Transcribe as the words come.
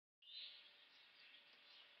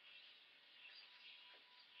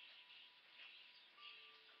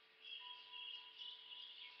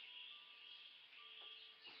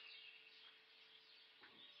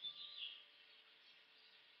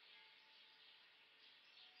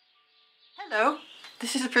Hello,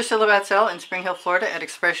 this is Priscilla Batzell in Spring Hill, Florida at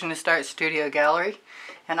Expressionist Art Studio Gallery,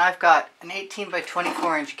 and I've got an 18 by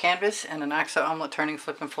 24 inch canvas and an Axo Omelette turning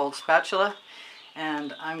flip and fold spatula,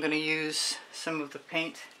 and I'm going to use some of the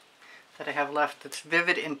paint that I have left that's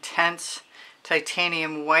Vivid Intense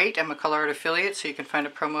Titanium White. I'm a Colourarte affiliate, so you can find a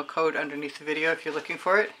promo code underneath the video if you're looking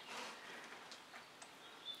for it.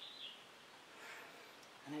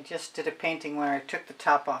 And I just did a painting where I took the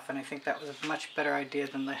top off, and I think that was a much better idea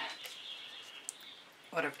than the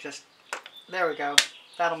would have just, there we go.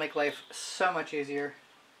 That'll make life so much easier.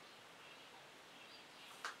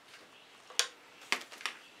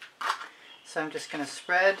 So I'm just going to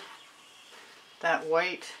spread that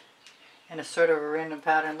white in a sort of a random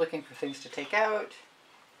pattern, looking for things to take out.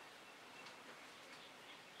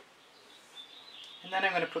 And then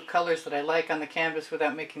I'm going to put colors that I like on the canvas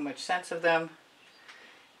without making much sense of them,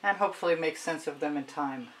 and hopefully make sense of them in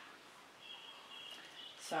time.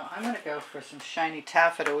 So I'm going to go for some shiny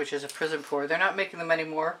taffeta, which is a Prizm pour. They're not making them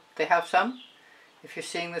anymore. They have some. If you're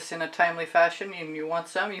seeing this in a timely fashion and you want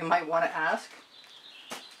some, you might want to ask.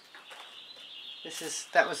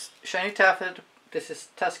 That was shiny taffeta. This is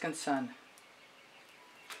Tuscan Sun.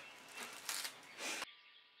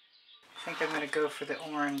 I think I'm going to go for the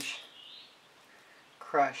orange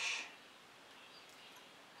Crush.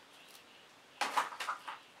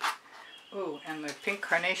 Ooh, and the pink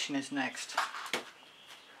Carnation is next.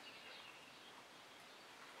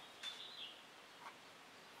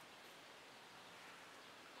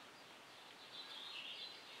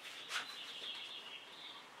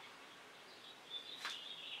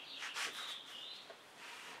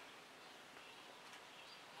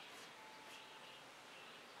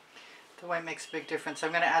 The white makes a big difference.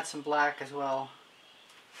 I'm going to add some black as well.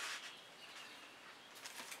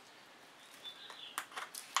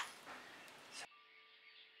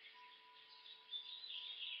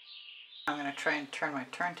 I'm going to try and turn my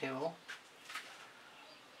turntable.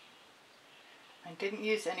 I didn't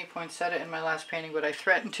use any poinsettia in my last painting, but I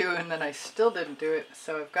threatened to, and then I still didn't do it.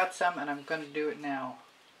 So I've got some, and I'm going to do it now.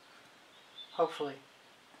 Hopefully.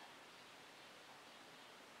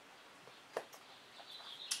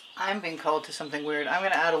 I'm being called to something weird. I'm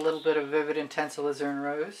going to add a little bit of Vivid Intense Alizerine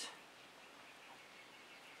Rose.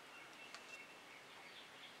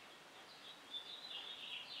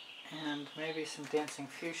 And maybe some Dancing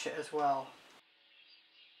Fuchsia as well.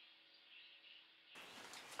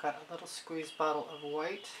 Got a little squeeze bottle of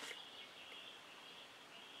white.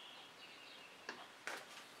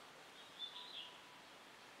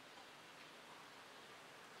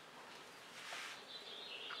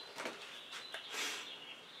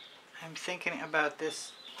 I'm thinking about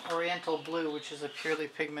this Oriental Blue, which is a purely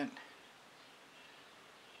pigment.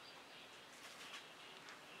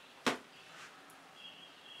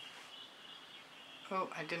 Oh,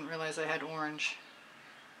 I didn't realize I had orange.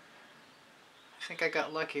 I think I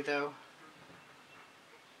got lucky though.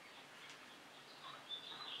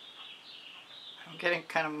 I'm getting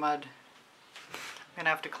kind of mud. I'm gonna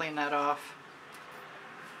have to clean that off.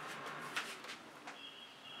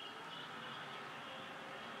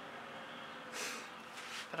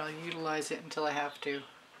 But I'll utilize it until I have to.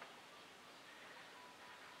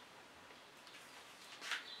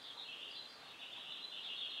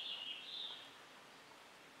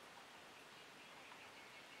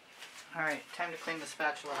 Alright, time to clean the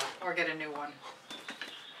spatula off, or get a new one.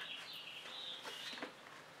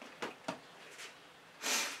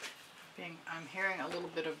 I'm hearing a little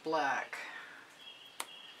bit of black.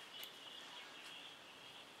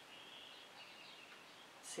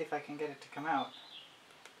 Let's see if I can get it to come out.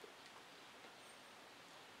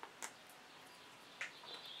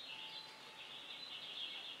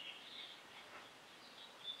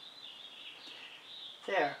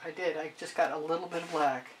 There, I did. I just got a little bit of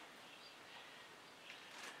black.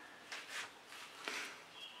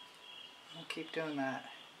 I'll keep doing that.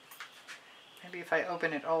 Maybe if I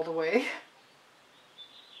open it all the way.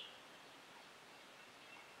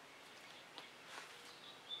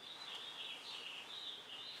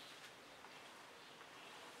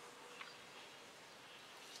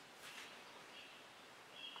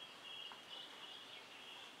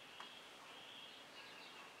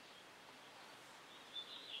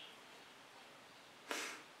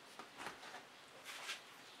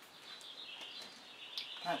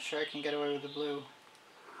 Not sure I can get away with the blue.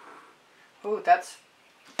 Oh, that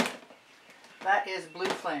is Blue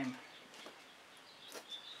Flame.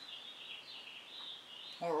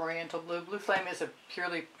 Or Oriental Blue. Blue Flame is a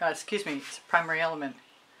purely, excuse me, it's a primary element.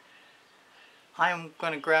 I'm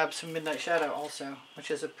going to grab some Midnight Shadow also, which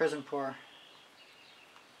is a Prizm pour.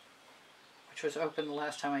 Which was open the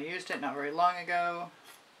last time I used it, not very long ago.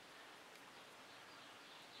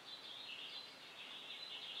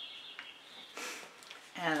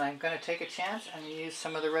 And I'm going to take a chance and use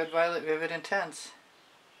some of the Red Violet Vivid Intense.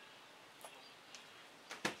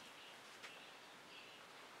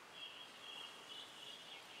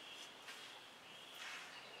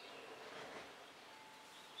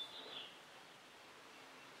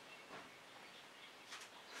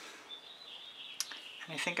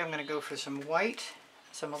 And I think I'm going to go for some white,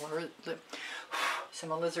 some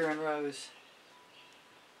alizarin rose.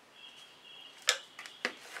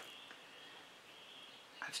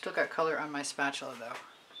 I've still got color on my spatula though.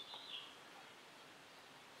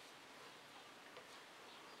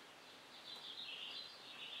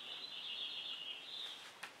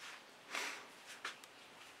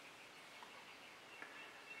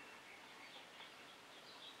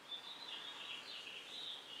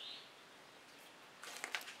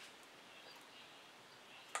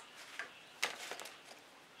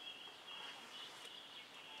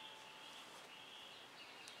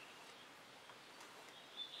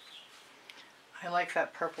 I like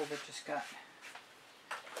that purple that just got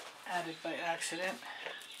added by accident.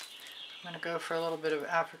 I'm going to go for a little bit of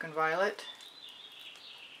African violet.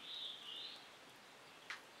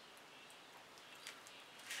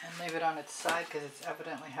 And leave it on its side because it's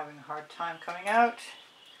evidently having a hard time coming out.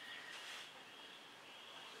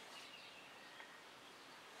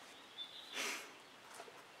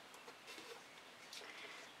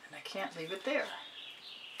 And I can't leave it there.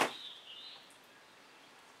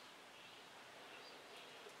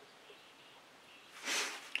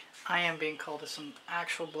 I am being called to some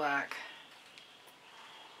actual black.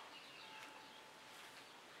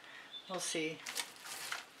 We'll see.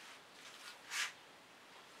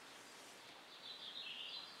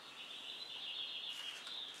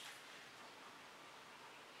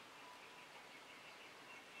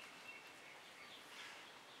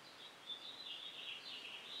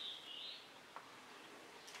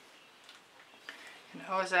 You can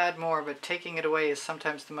always add more, but taking it away is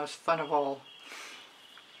sometimes the most fun of all.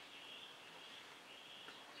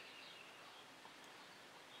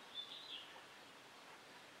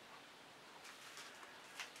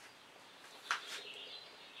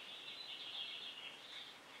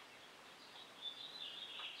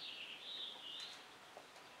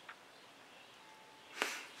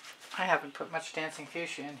 I haven't put much Dancing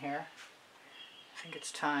Fuchsia in here. I think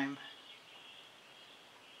it's time.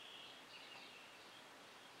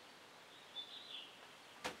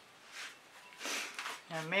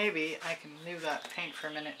 Now maybe I can leave that paint for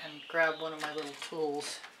a minute and grab one of my little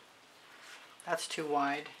tools. That's too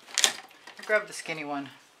wide. I'll grab the skinny one.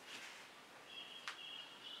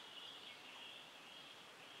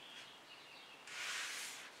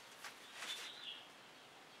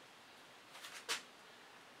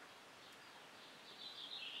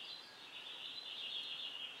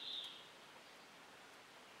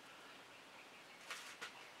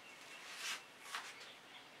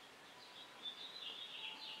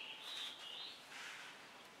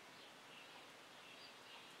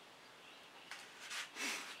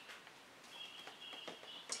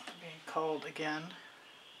 Called again.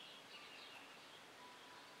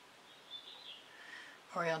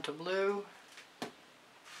 Oriental blue.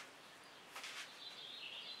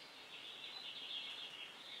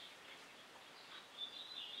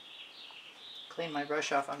 Clean my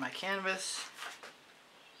brush off on my canvas.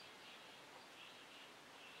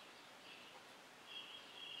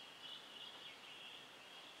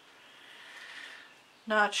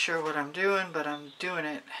 Not sure what I'm doing, but I'm doing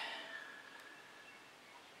it.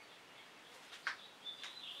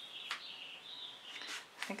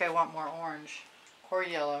 I think I want more orange or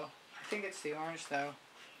yellow. I think it's the orange though.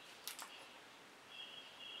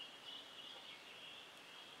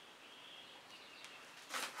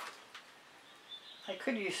 I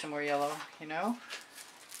could use some more yellow, you know.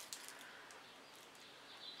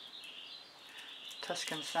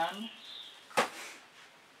 Tuscan Sun.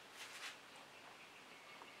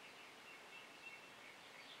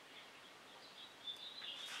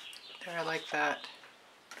 There, I like that.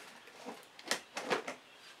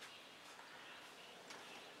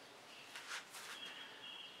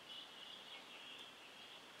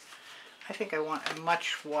 I think I want a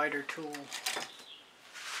much wider tool.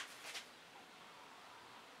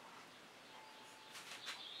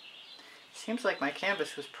 Seems like my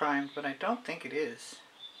canvas was primed, but I don't think it is.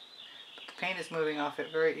 But the paint is moving off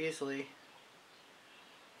it very easily.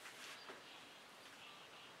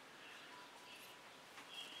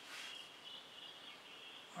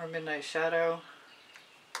 Or Midnight Shadow.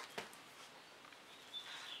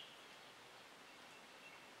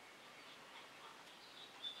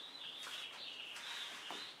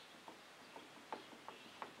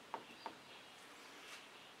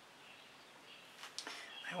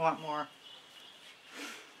 want more.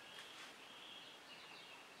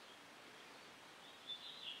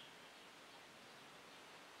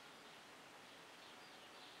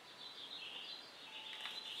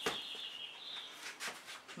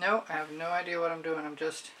 No, I have no idea what I'm doing. I'm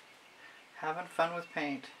just having fun with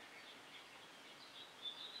paint.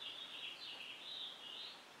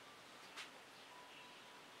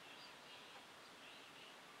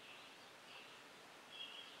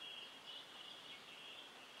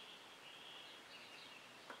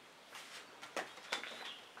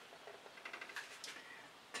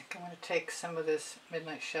 I think I'm going to take some of this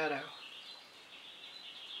Midnight Shadow.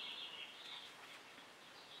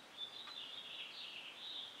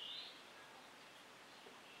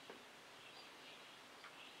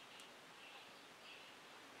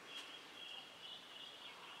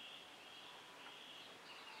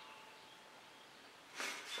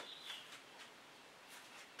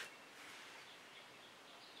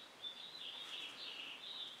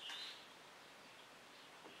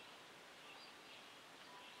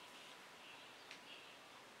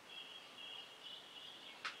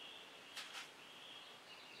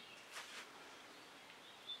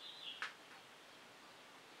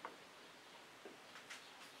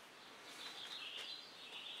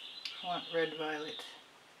 I want red violet.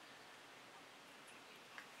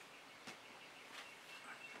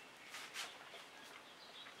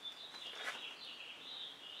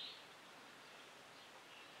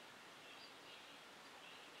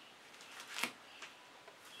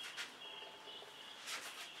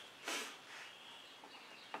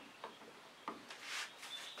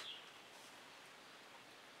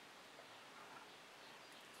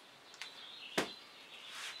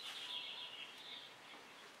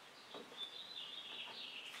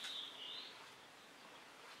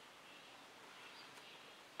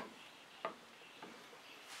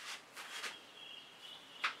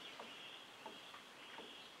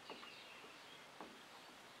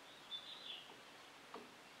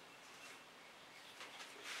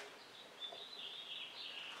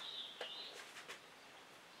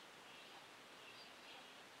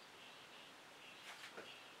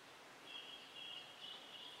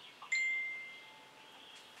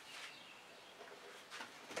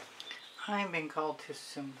 I'm being called to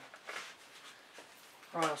some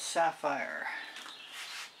Royal Sapphire.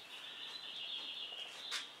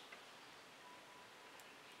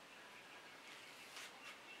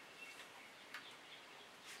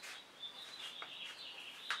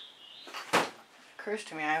 Occurs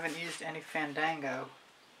to me I haven't used any Fandango.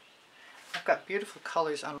 I've got beautiful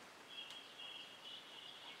colors on.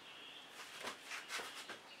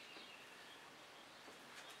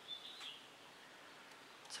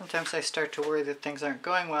 Sometimes I start to worry that things aren't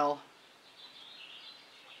going well,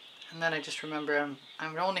 and then I just remember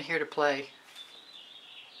I'm only here to play.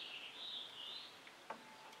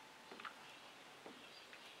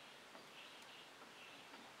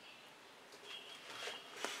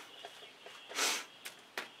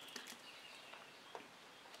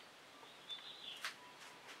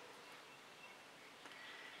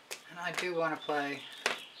 And I do want to play.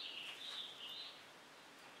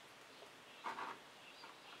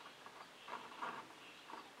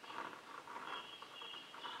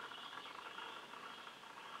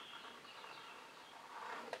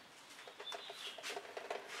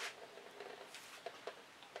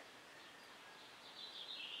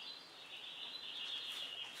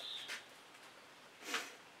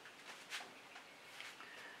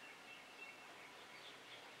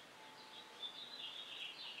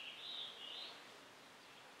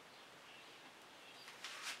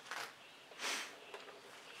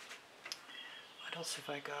 What else have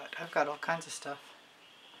I got? I've got all kinds of stuff.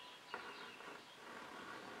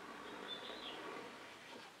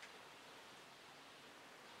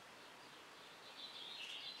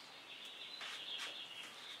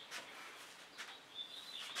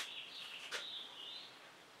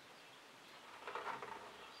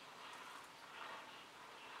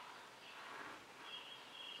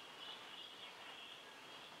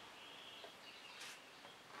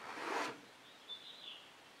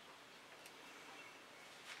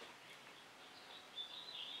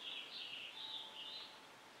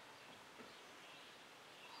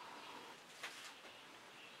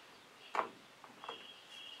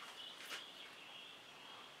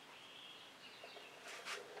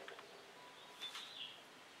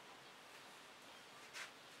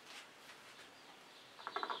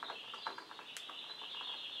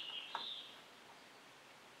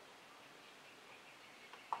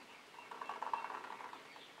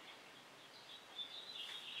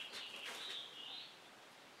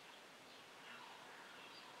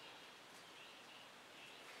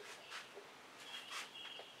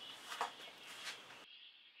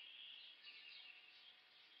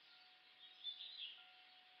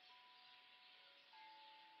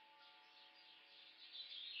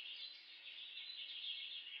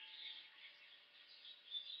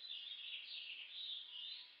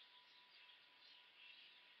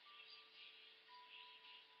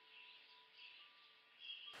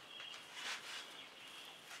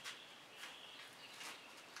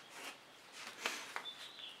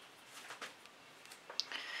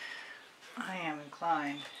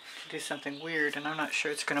 mind to do something weird, and I'm not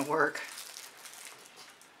sure it's going to work.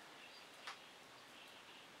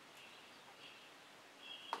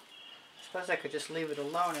 I suppose I could just leave it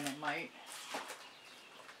alone and it might.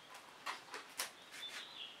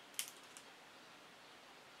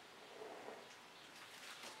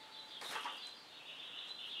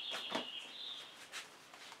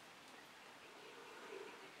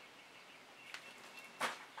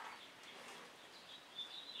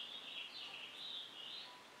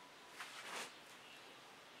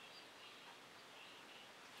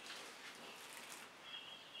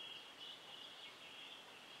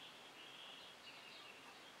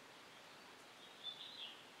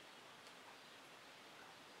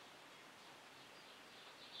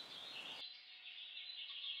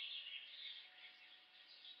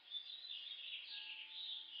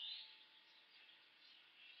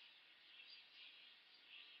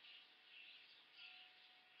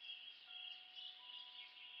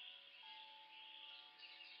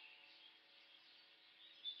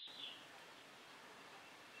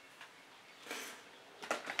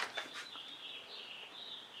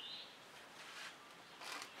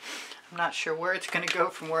 I'm not sure where it's going to go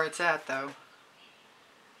from where it's at, though.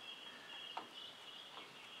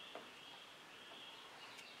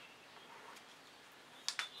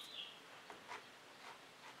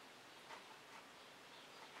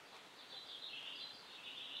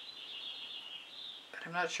 But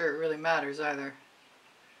I'm not sure it really matters either.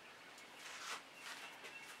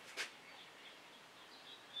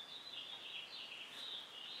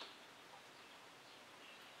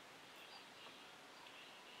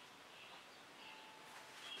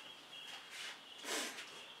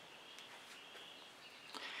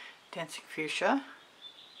 Dancing Fuchsia,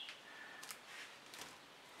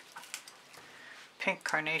 Pink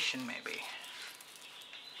Carnation maybe.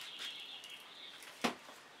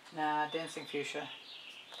 Nah, Dancing Fuchsia.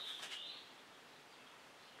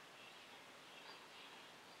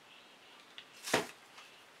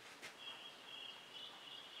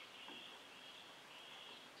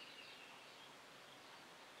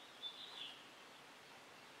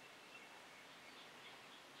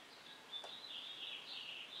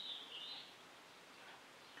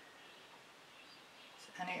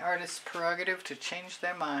 Any artist's prerogative to change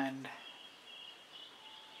their mind.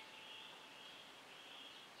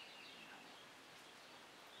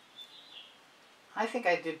 I think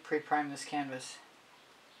I did pre-prime this canvas.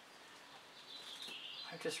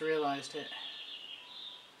 I just realized it.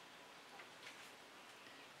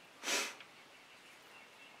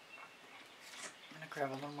 I'm going to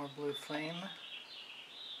grab a little more blue flame.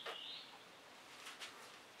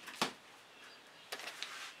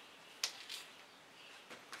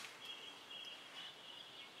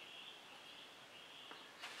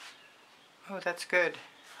 Oh, that's good.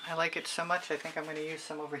 I like it so much I think I'm going to use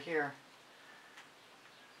some over here.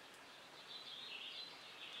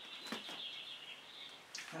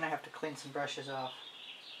 Then I have to clean some brushes off.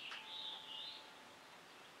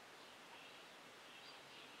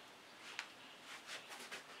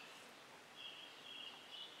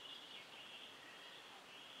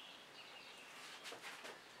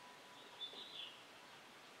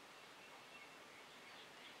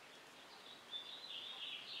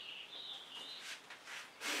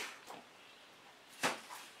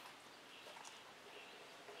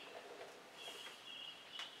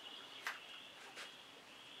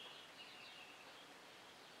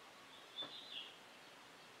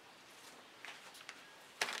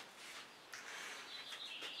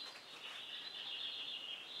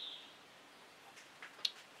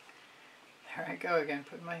 There I go again,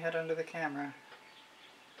 putting my head under the camera.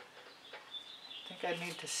 I think I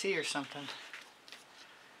need to see or something.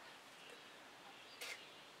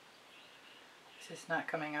 This is not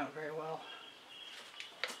coming out very well.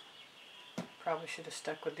 Probably should have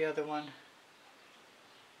stuck with the other one.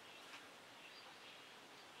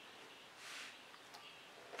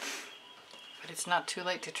 But it's not too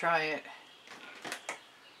late to try it.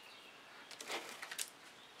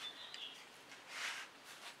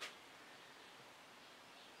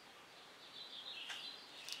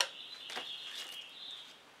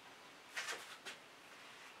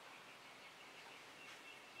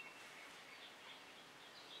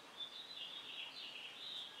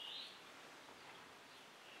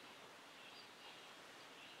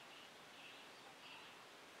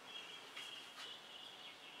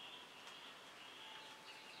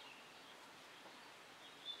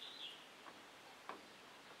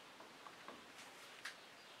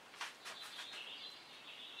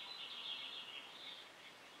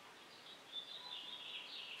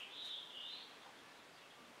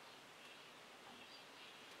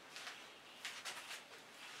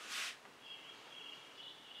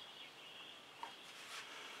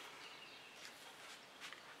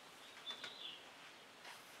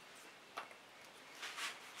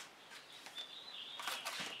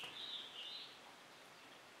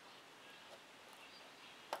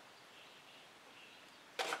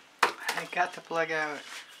 I got the plug out.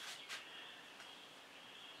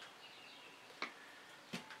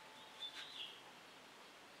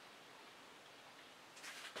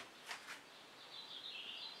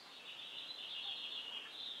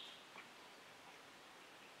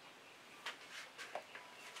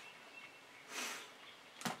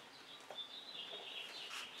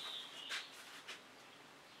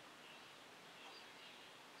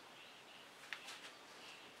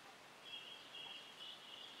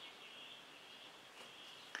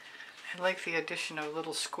 I like the addition of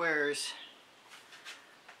little squares.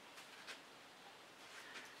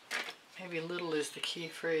 Maybe little is the key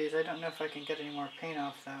phrase. I don't know if I can get any more paint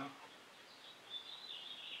off though.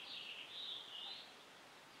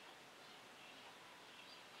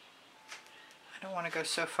 I don't want to go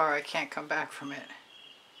so far I can't come back from it.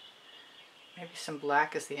 Maybe some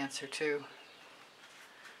black is the answer too.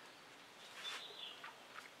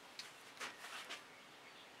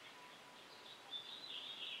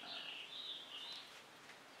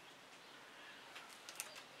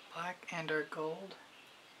 Black and or gold.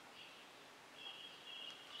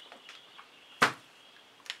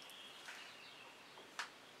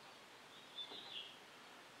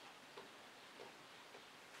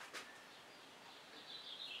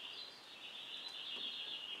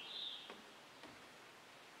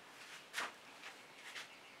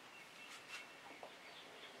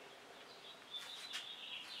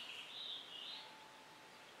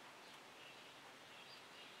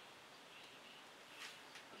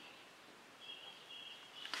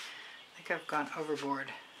 I think I've gone overboard.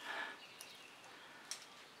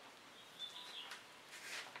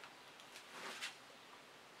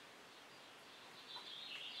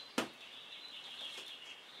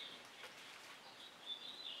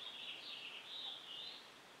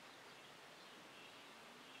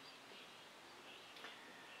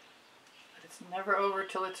 But it's never over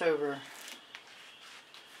till it's over.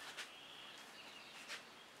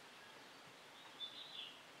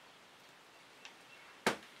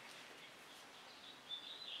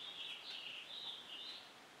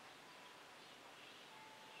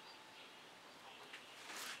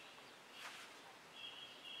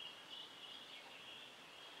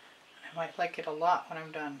 I might like it a lot when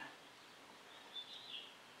I'm done.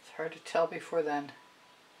 It's hard to tell before then,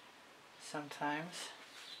 sometimes.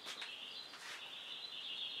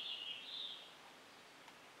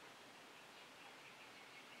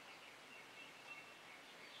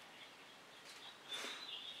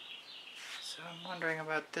 So I'm wondering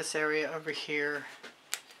about this area over here.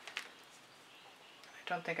 I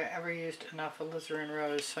don't think I ever used enough alizarin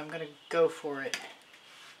rose, so I'm going to go for it.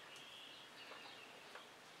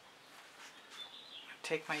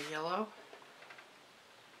 Take my yellow,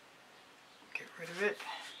 get rid of it.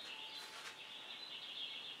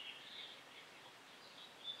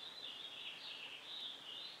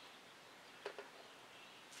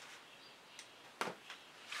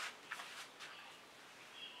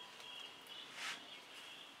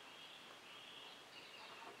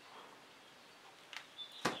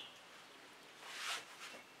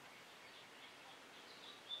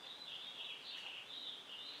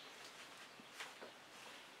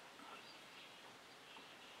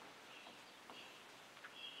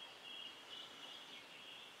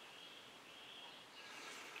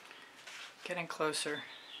 Getting closer.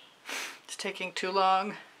 It's taking too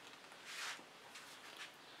long.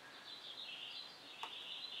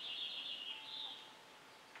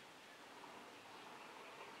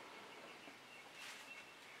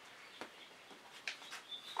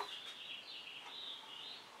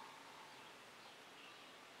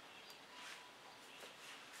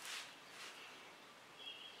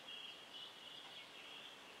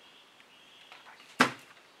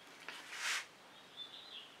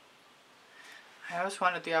 I always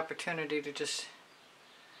wanted the opportunity to just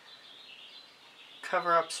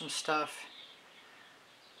cover up some stuff,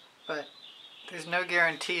 but there's no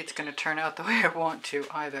guarantee it's going to turn out the way I want to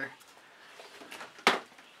either. But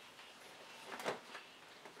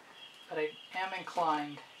I am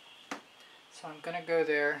inclined, so I'm going to go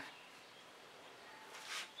there.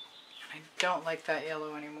 I don't like that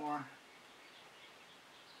yellow anymore.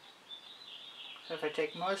 So if I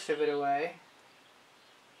take most of it away,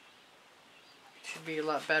 it should be a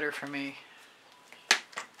lot better for me.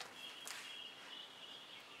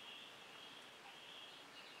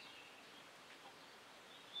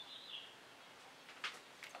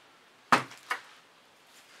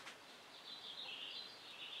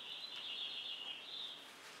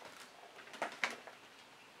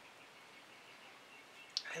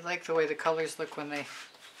 I like the way the colors look when they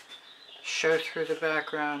show through the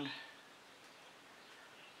background.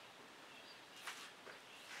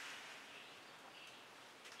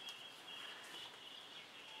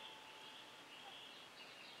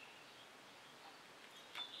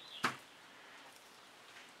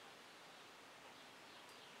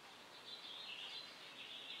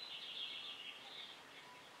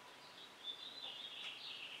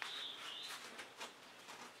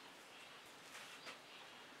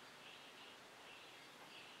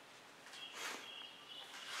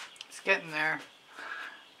 getting there,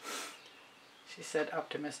 she said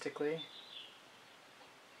optimistically.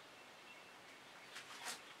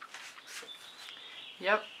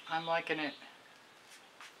 Yep, I'm liking it.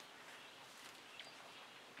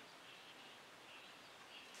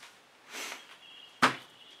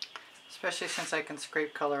 Especially since I can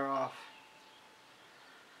scrape color off.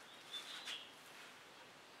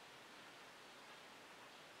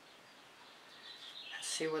 Let's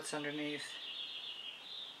see what's underneath.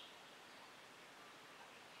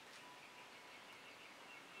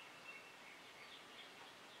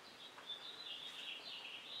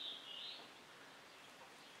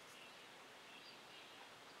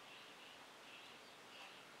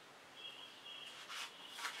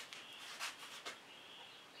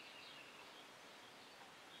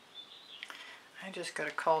 I just got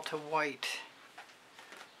a call to white.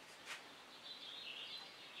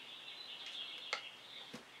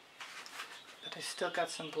 But I still got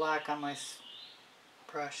some black on my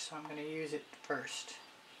brush, so I'm going to use it first.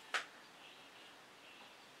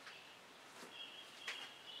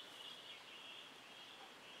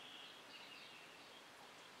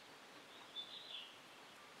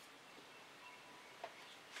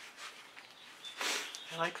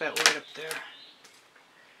 I like that white up there.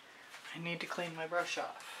 I need to clean my brush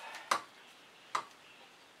off.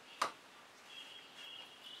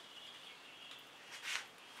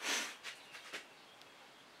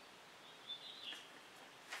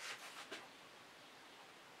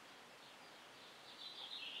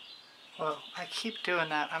 Well, I keep doing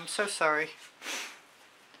that. I'm so sorry.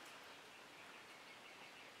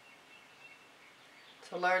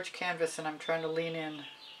 It's a large canvas and I'm trying to lean in.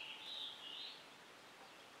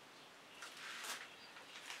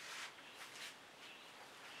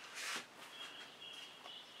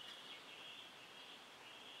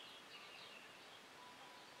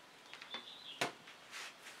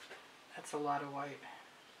 That's a lot of white.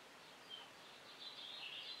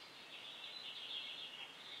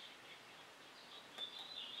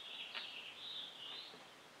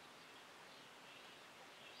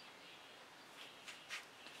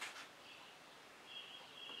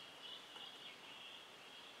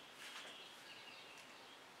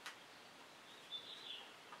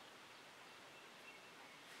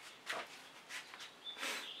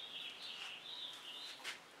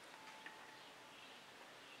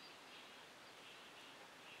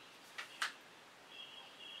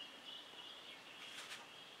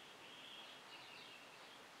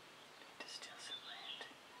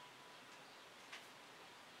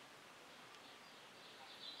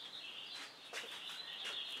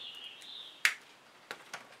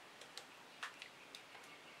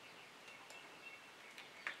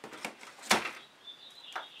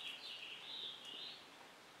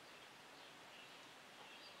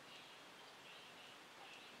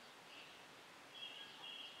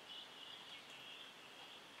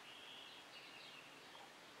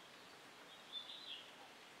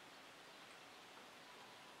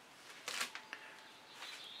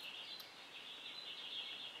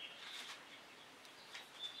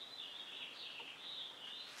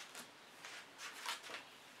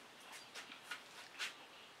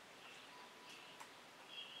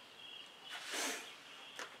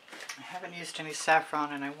 I haven't used any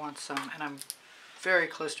saffron and I want some, and I'm very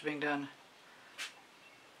close to being done.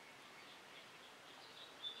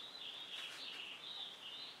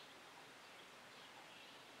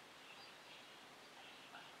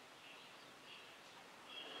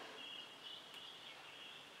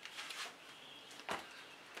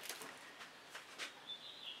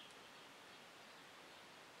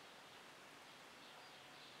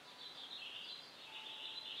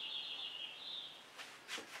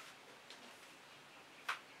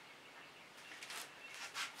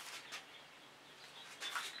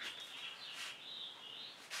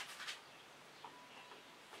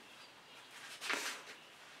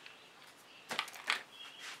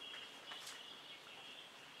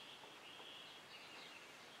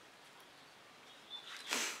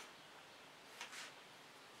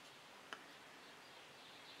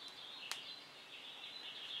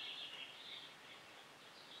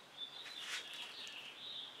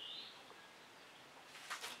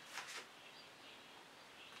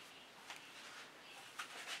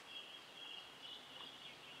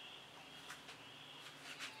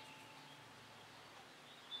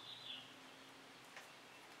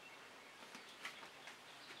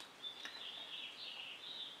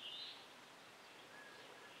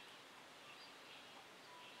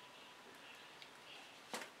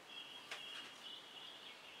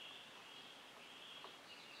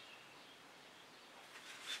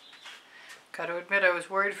 Got to admit, I was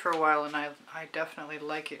worried for a while, and I definitely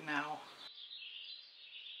like it now.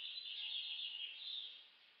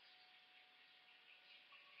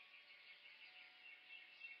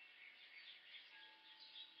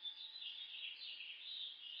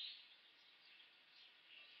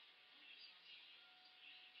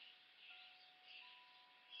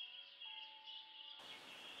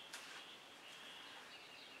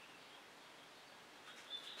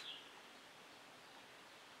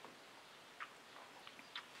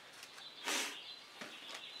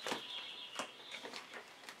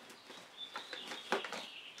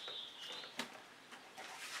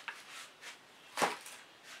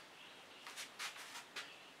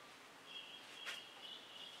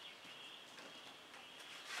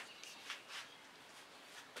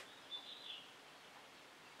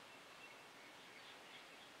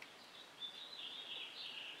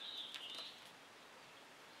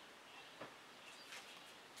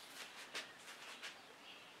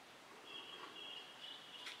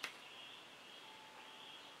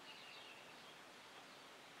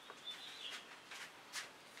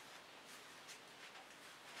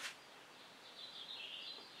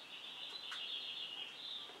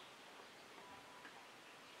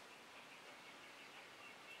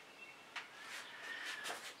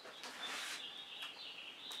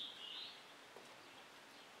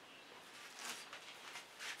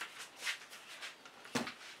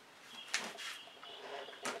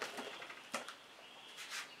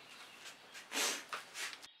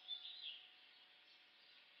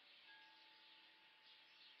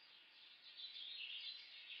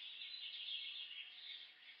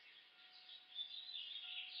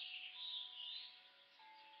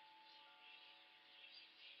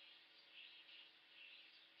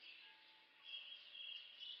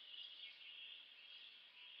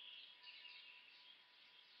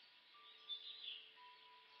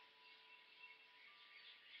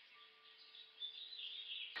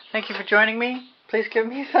 Thank you for joining me. Please give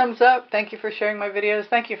me a thumbs up. Thank you for sharing my videos.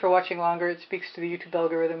 Thank you for watching longer. It speaks to the YouTube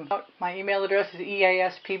algorithm. My email address is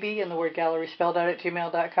easpb and the word gallery spelled out at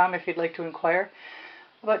gmail.com if you'd like to inquire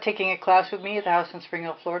about taking a class with me at the house in Spring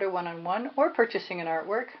Hill, Florida, one-on-one, or purchasing an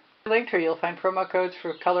artwork. Linked here, you'll find promo codes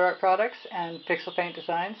for Colourarte products and pixel paint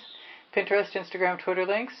designs, Pinterest, Instagram, Twitter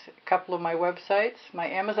links, a couple of my websites, my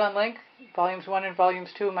Amazon link. Volumes 1 and Volumes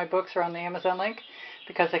 2 of my books are on the Amazon link,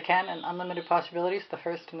 because I can, and Unlimited Possibilities, the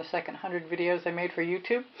first and the second 100 videos I made for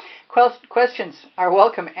YouTube. Questions are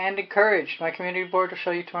welcome and encouraged. My community board will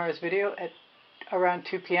show you tomorrow's video at around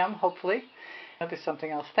 2 p.m., hopefully. I'll do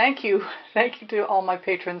something else. Thank you. Thank you to all my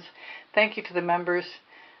patrons. Thank you to the members.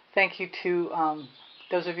 Thank you to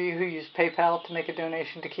those of you who use PayPal to make a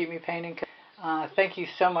donation to keep me painting. Thank you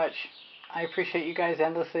so much. I appreciate you guys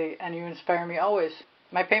endlessly, and you inspire me always.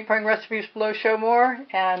 My paint pouring recipes below show more,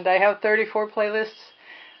 and I have 34 playlists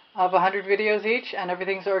of 100 videos each, and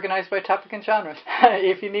everything's organized by topic and genres.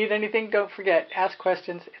 If you need anything, don't forget, ask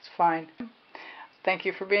questions. It's fine. Thank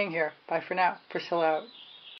you for being here. Bye for now. Priscilla out.